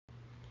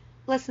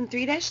Lesson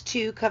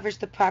 3-2 covers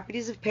the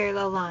properties of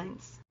parallel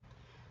lines.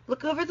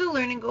 Look over the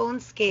learning goal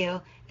and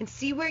scale and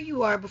see where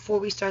you are before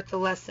we start the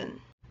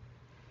lesson.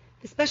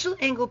 The special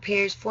angle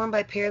pairs formed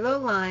by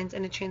parallel lines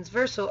and a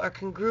transversal are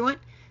congruent,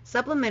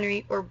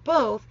 supplementary, or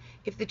both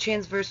if the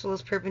transversal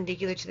is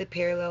perpendicular to the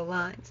parallel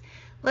lines.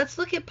 Let's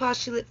look at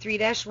postulate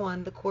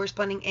 3-1, the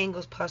corresponding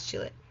angles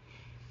postulate.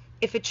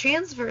 If a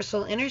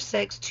transversal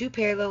intersects two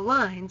parallel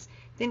lines,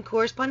 then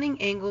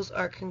corresponding angles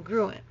are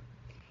congruent.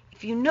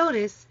 If you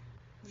notice,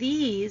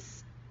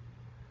 these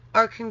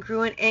are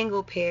congruent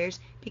angle pairs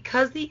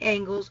because the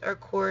angles are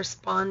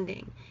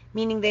corresponding,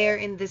 meaning they are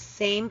in the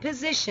same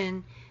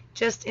position,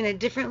 just in a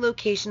different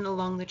location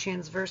along the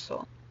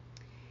transversal.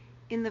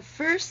 In the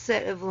first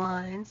set of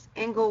lines,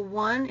 angle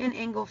 1 and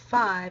angle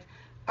 5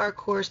 are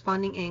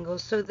corresponding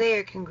angles, so they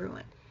are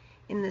congruent.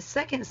 In the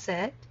second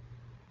set,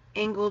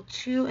 angle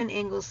 2 and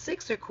angle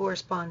 6 are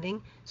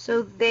corresponding,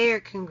 so they are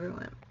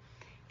congruent.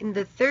 In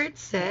the third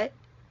set,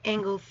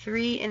 angle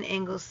 3 and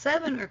angle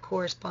 7 are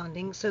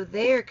corresponding, so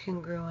they are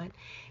congruent.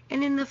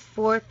 And in the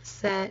fourth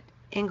set,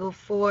 angle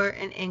 4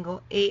 and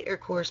angle 8 are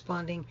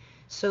corresponding,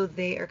 so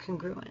they are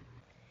congruent.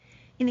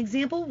 In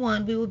example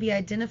 1, we will be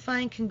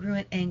identifying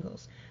congruent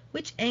angles.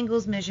 Which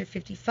angles measure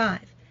 55?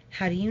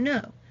 How do you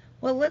know?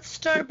 Well, let's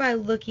start by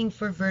looking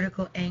for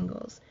vertical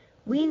angles.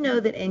 We know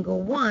that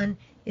angle 1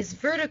 is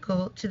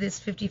vertical to this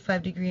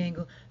 55-degree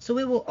angle, so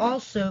it will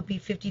also be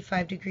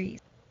 55 degrees.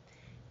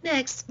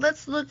 Next,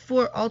 let's look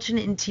for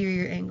alternate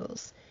interior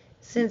angles.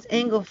 Since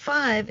angle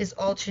 5 is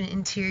alternate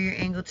interior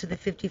angle to the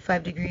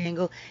 55-degree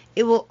angle,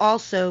 it will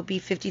also be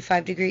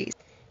 55 degrees.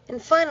 And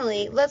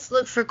finally, let's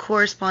look for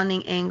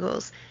corresponding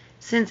angles.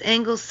 Since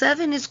angle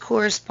 7 is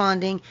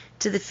corresponding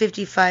to the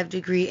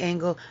 55-degree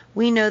angle,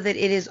 we know that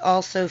it is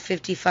also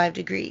 55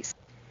 degrees.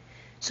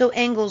 So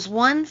angles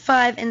 1,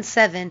 5, and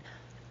 7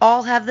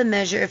 all have the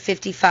measure of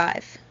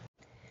 55.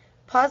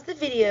 Pause the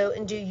video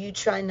and do you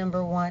try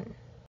number 1.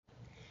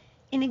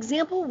 In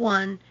example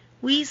 1,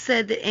 we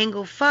said that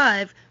angle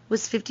 5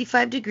 was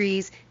 55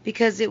 degrees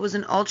because it was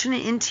an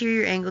alternate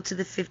interior angle to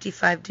the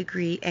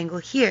 55-degree angle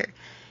here.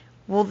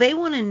 Well, they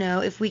want to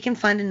know if we can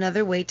find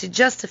another way to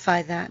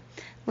justify that.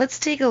 Let's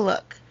take a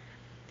look.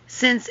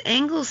 Since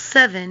angle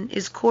 7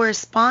 is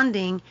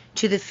corresponding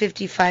to the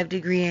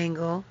 55-degree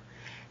angle,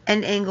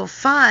 and angle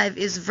 5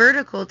 is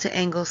vertical to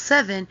angle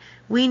 7,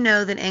 we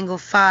know that angle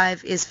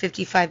 5 is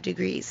 55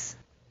 degrees.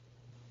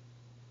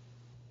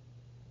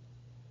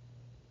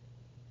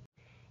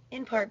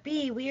 In part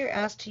B, we are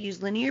asked to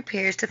use linear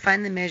pairs to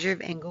find the measure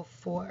of angle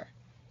 4.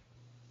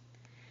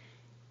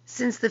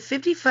 Since the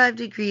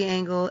 55-degree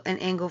angle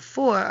and angle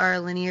 4 are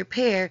a linear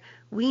pair,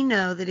 we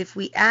know that if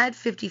we add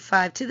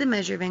 55 to the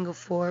measure of angle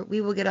 4,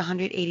 we will get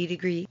 180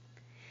 degrees.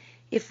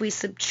 If we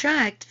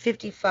subtract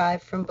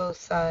 55 from both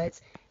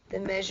sides, the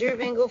measure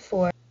of angle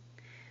 4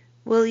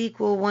 will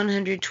equal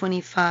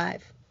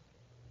 125.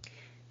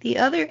 The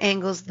other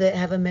angles that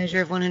have a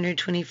measure of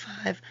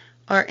 125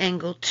 are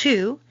angle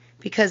 2,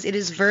 because it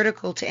is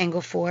vertical to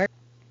angle 4,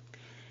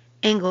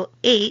 angle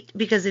 8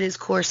 because it is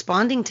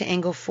corresponding to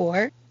angle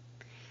 4,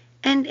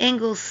 and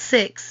angle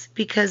 6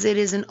 because it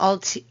is an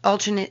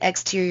alternate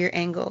exterior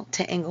angle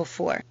to angle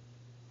 4.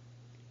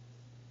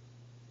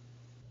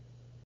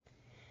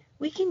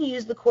 We can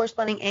use the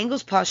corresponding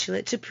angles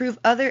postulate to prove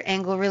other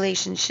angle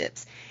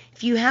relationships.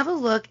 If you have a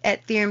look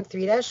at Theorem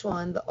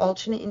 3-1, the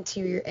alternate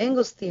interior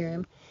angles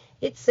theorem,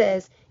 it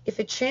says if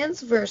a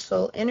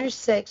transversal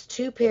intersects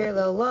two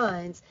parallel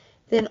lines,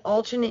 then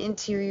alternate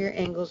interior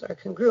angles are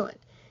congruent.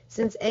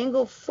 Since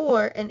angle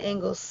 4 and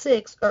angle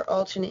 6 are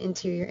alternate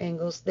interior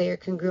angles, they are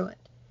congruent.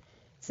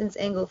 Since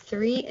angle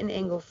 3 and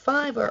angle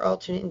 5 are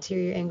alternate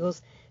interior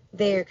angles,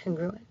 they are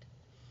congruent.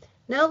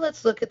 Now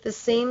let's look at the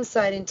same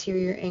side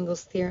interior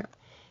angles theorem.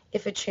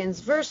 If a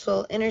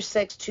transversal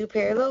intersects two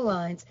parallel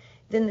lines,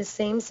 then the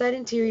same side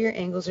interior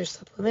angles are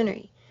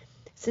supplementary.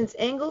 Since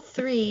angle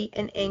 3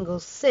 and angle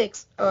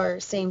 6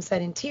 are same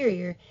side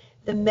interior,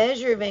 the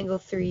measure of angle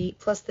 3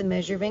 plus the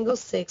measure of angle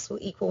 6 will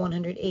equal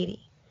 180.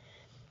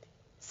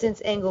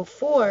 Since angle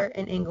 4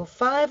 and angle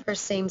 5 are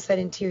same side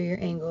interior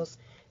angles,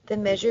 the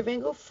measure of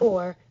angle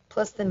 4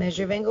 plus the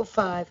measure of angle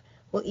 5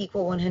 will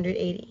equal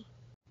 180.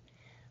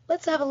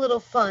 Let's have a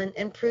little fun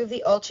and prove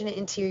the alternate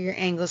interior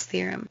angles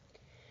theorem.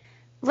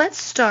 Let's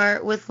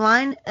start with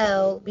line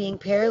L being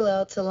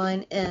parallel to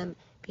line M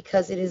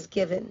because it is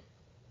given.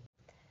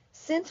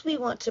 Since we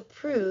want to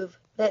prove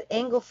that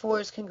angle 4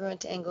 is congruent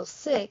to angle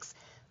 6,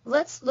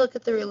 let's look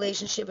at the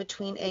relationship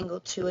between angle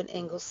 2 and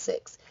angle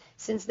 6.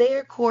 Since they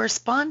are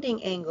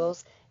corresponding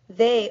angles,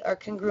 they are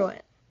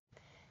congruent.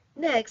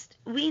 Next,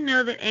 we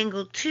know that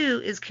angle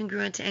 2 is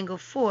congruent to angle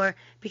 4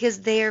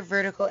 because they are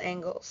vertical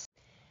angles.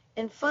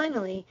 And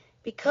finally,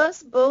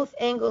 because both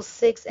angle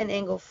 6 and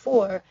angle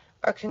 4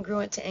 are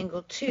congruent to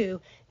angle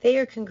 2, they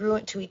are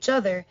congruent to each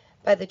other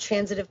by the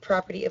transitive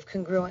property of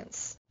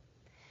congruence.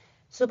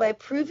 So by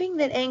proving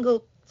that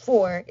angle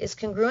 4 is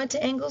congruent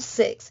to angle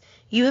 6,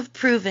 you have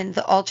proven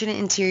the alternate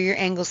interior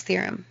angles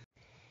theorem.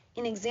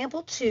 In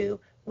example 2,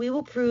 we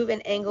will prove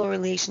an angle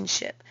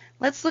relationship.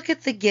 Let's look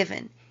at the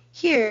given.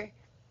 Here,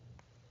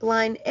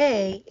 line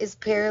A is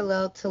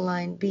parallel to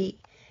line B,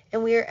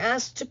 and we are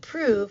asked to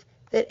prove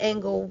that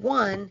angle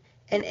 1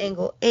 and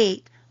angle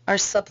 8 are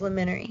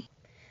supplementary.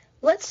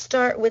 Let's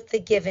start with the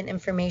given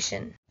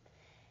information.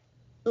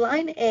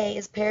 Line A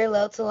is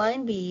parallel to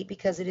line B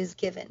because it is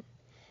given.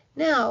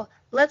 Now,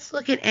 let's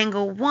look at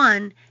angle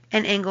 1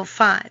 and angle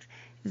 5.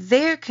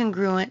 They're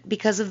congruent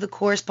because of the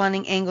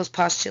corresponding angles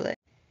postulate.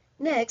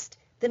 Next,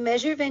 the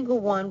measure of angle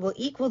 1 will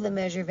equal the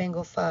measure of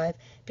angle 5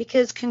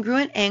 because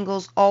congruent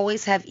angles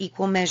always have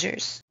equal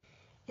measures.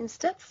 In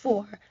step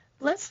 4,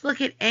 let's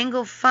look at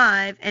angle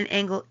 5 and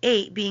angle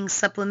 8 being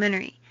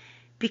supplementary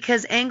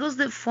because angles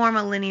that form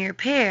a linear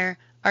pair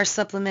are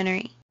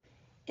supplementary.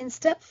 In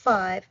step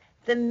 5,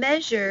 the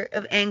measure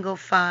of angle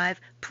 5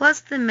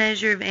 plus the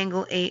measure of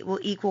angle 8 will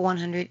equal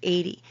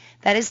 180.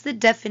 That is the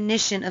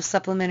definition of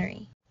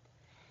supplementary.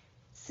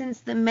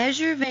 Since the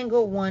measure of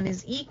angle 1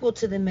 is equal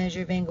to the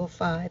measure of angle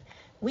 5,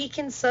 we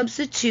can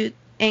substitute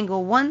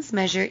angle 1's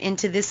measure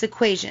into this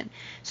equation.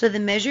 So the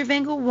measure of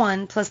angle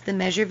 1 plus the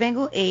measure of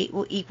angle 8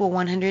 will equal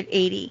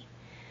 180.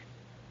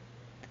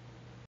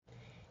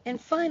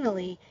 And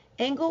finally,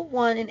 angle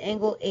 1 and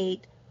angle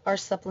 8 are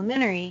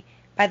supplementary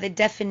by the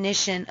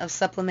definition of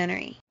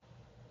supplementary.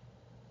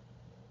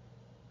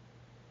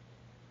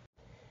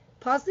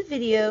 Pause the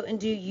video and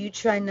do you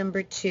try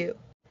number 2.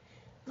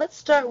 Let's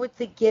start with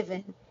the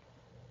given.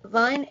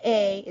 Line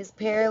A is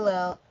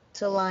parallel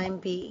to line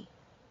B.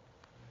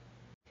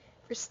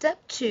 For step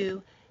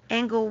 2,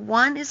 angle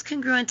 1 is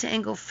congruent to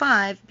angle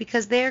 5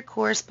 because they are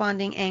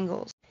corresponding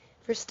angles.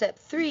 For step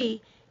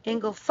 3,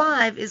 angle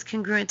 5 is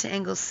congruent to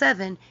angle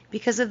 7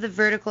 because of the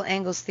vertical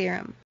angles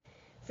theorem.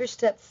 For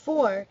step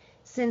 4,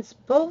 since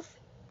both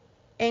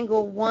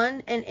angle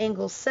 1 and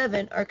angle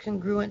 7 are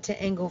congruent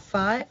to angle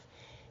 5,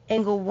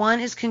 angle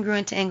 1 is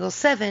congruent to angle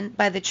 7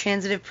 by the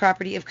transitive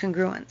property of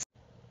congruence.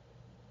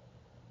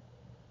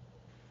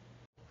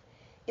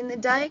 In the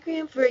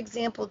diagram for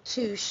example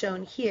 2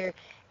 shown here,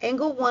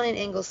 angle 1 and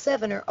angle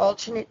 7 are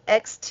alternate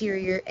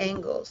exterior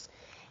angles.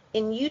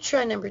 In you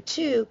try number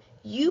 2,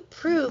 you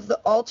prove the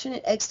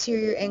alternate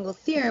exterior angle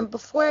theorem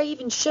before I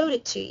even showed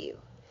it to you.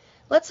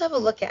 Let's have a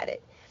look at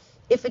it.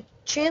 If a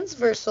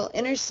transversal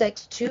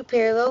intersects two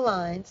parallel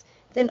lines,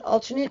 then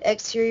alternate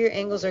exterior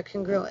angles are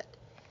congruent.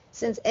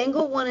 Since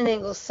angle 1 and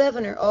angle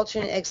 7 are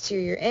alternate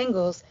exterior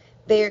angles,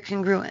 they are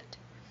congruent.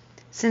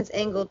 Since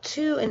angle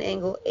 2 and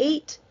angle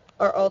 8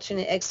 are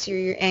alternate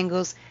exterior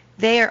angles,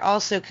 they are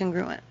also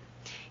congruent.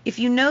 If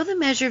you know the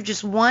measure of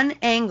just one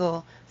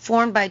angle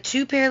formed by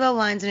two parallel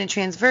lines in a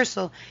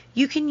transversal,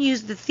 you can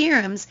use the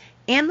theorems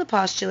and the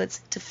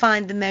postulates to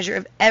find the measure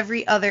of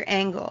every other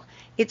angle.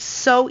 It's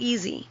so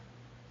easy.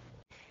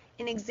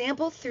 In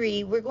example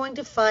 3, we're going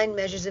to find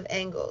measures of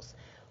angles.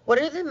 What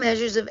are the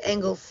measures of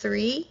angle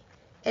 3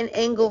 and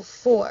angle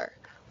 4?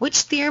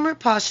 Which theorem or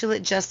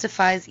postulate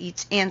justifies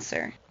each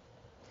answer?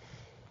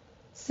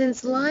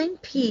 Since line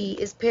P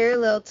is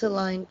parallel to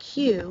line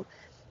Q,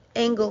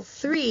 angle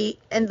 3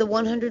 and the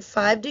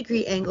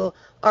 105-degree angle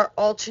are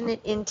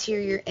alternate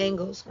interior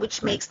angles,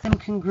 which makes them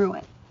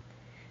congruent.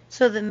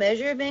 So the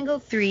measure of angle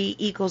 3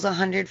 equals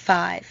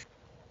 105.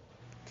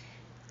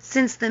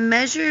 Since the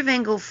measure of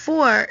angle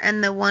 4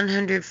 and the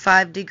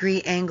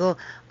 105-degree angle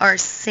are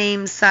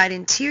same side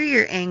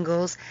interior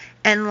angles,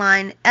 and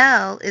line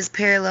L is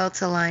parallel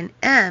to line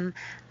M,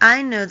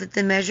 I know that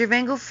the measure of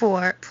angle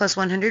 4 plus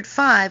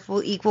 105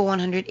 will equal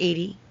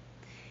 180.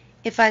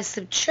 If I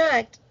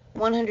subtract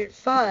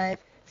 105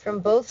 from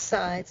both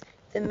sides,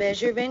 the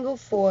measure of angle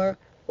 4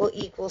 will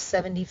equal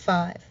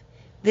 75.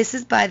 This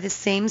is by the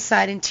same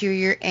side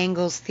interior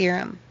angles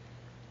theorem.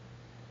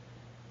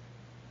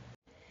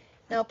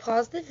 Now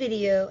pause the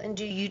video and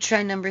do you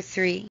try number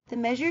 3. The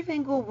measure of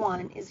angle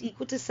 1 is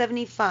equal to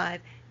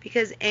 75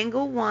 because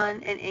angle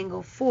 1 and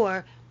angle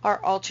 4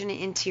 are alternate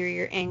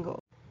interior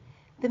angles.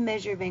 The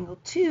measure of angle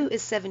 2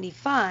 is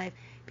 75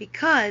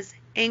 because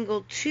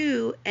angle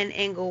 2 and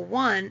angle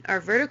 1 are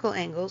vertical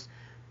angles,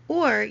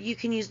 or you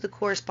can use the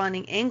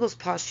corresponding angles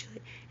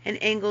postulate,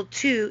 and angle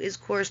 2 is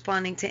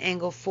corresponding to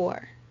angle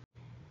 4.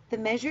 The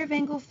measure of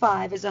angle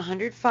 5 is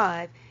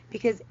 105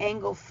 because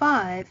angle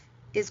 5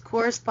 is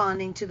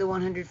corresponding to the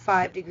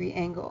 105-degree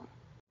angle.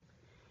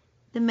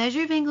 The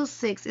measure of angle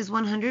 6 is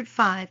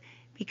 105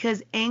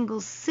 because angle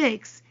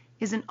 6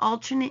 is an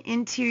alternate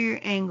interior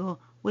angle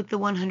with the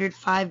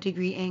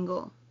 105-degree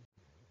angle.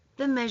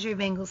 The measure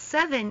of angle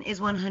 7 is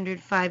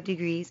 105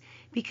 degrees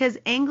because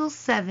angle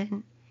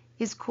 7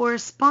 is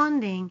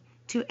corresponding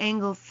to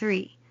angle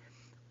 3,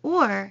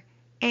 or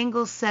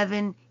angle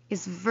 7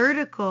 is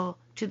vertical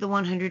to the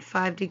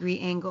 105-degree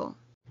angle.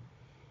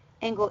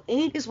 Angle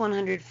 8 is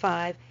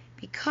 105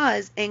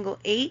 because angle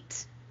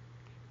 8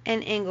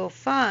 and angle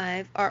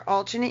 5 are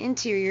alternate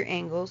interior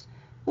angles,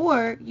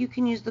 or you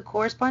can use the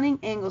corresponding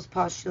angles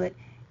postulate.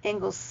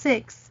 Angle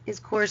 6 is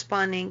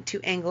corresponding to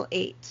angle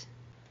 8.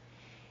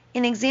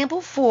 In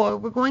example 4,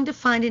 we're going to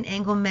find an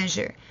angle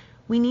measure.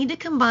 We need to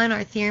combine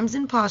our theorems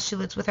and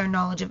postulates with our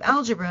knowledge of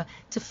algebra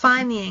to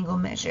find the angle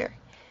measure.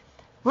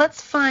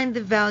 Let's find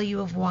the value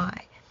of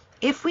y.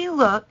 If we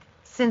look,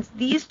 Since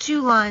these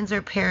two lines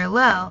are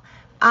parallel,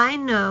 I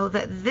know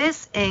that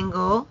this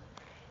angle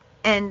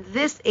and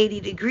this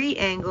 80-degree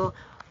angle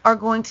are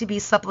going to be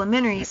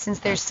supplementary since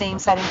they're same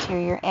side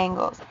interior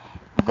angles.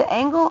 The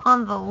angle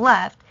on the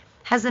left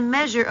has a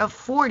measure of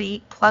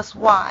 40 plus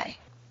y.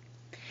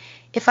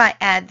 If I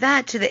add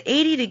that to the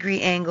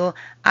 80-degree angle,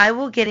 I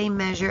will get a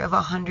measure of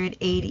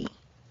 180.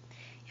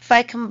 If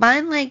I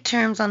combine like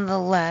terms on the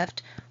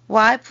left,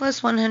 y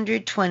plus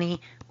 120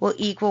 will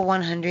equal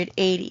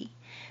 180.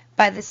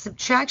 By the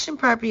subtraction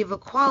property of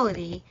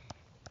equality,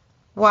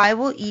 y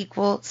will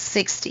equal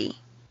 60.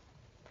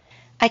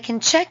 I can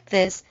check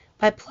this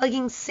by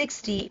plugging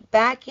 60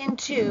 back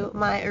into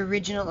my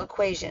original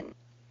equation.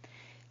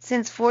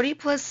 Since 40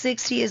 plus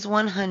 60 is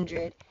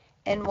 100,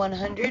 and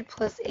 100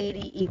 plus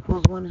 80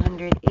 equals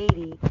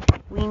 180,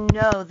 we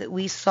know that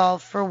we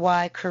solved for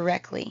y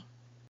correctly.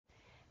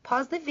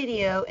 Pause the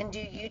video and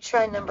do you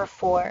try number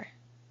 4.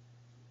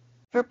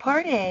 For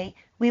part A,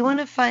 we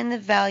want to find the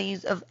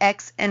values of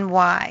x and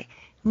y.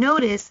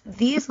 Notice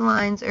these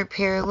lines are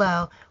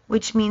parallel,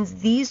 which means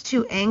these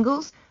two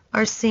angles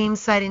are same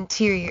side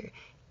interior,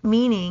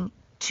 meaning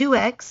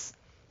 2x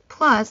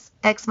plus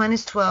x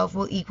minus 12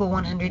 will equal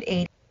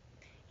 180.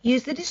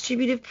 Use the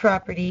distributive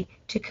property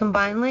to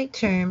combine like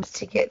terms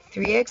to get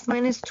 3x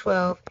minus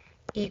 12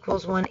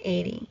 equals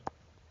 180.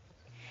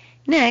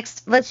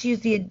 Next, let's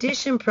use the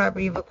addition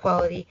property of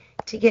equality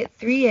to get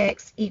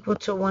 3x equal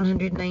to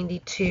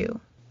 192.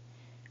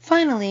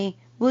 Finally,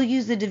 we'll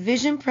use the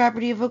division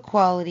property of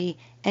equality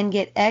and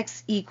get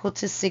x equal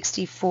to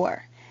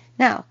 64.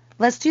 Now,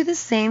 let's do the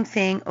same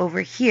thing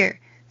over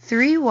here.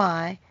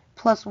 3y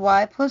plus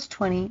y plus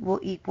 20 will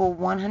equal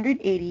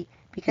 180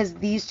 because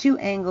these two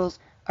angles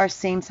are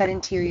same side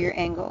interior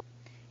angles.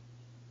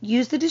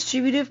 Use the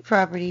distributive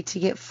property to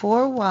get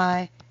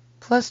 4y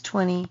plus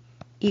 20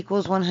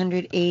 equals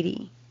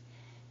 180.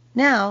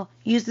 Now,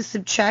 use the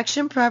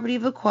subtraction property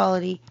of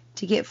equality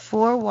to get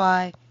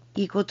 4y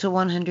equal to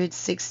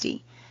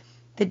 160.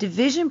 The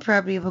division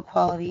property of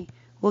equality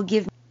will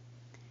give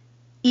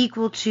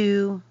equal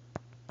to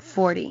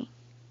 40.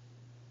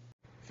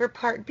 For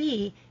part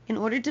B, in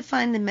order to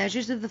find the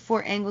measures of the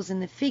four angles in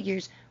the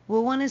figures,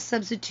 we'll want to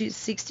substitute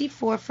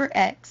 64 for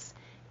x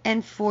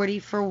and 40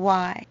 for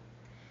y.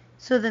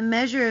 So the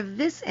measure of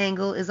this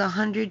angle is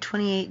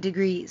 128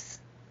 degrees.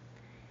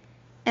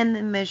 And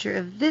the measure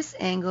of this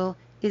angle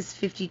is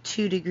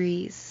 52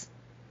 degrees.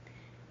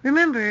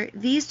 Remember,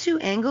 these two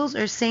angles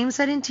are same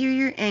side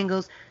interior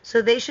angles,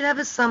 so they should have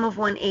a sum of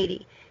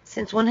 180.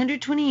 Since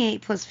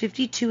 128 plus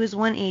 52 is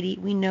 180,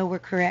 we know we're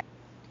correct.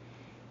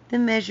 The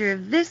measure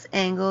of this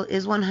angle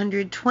is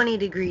 120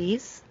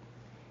 degrees,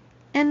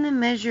 and the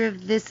measure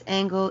of this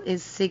angle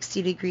is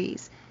 60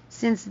 degrees.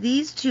 Since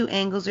these two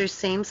angles are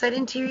same side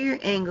interior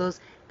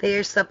angles, they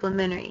are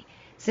supplementary.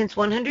 Since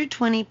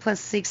 120 plus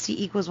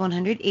 60 equals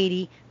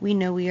 180, we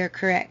know we are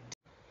correct.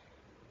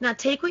 Now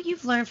take what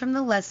you've learned from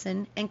the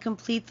lesson and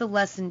complete the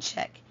lesson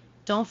check.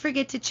 Don't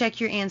forget to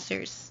check your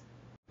answers.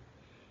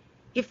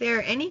 If there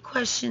are any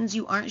questions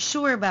you aren't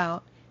sure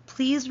about,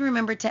 please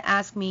remember to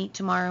ask me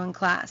tomorrow in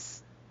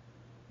class.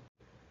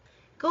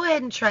 Go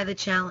ahead and try the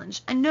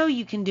challenge. I know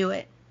you can do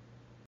it.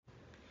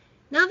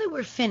 Now that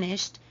we're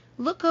finished,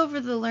 look over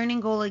the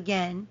learning goal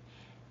again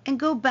and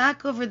go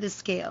back over the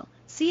scale.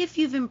 See if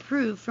you've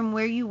improved from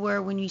where you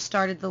were when you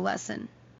started the lesson.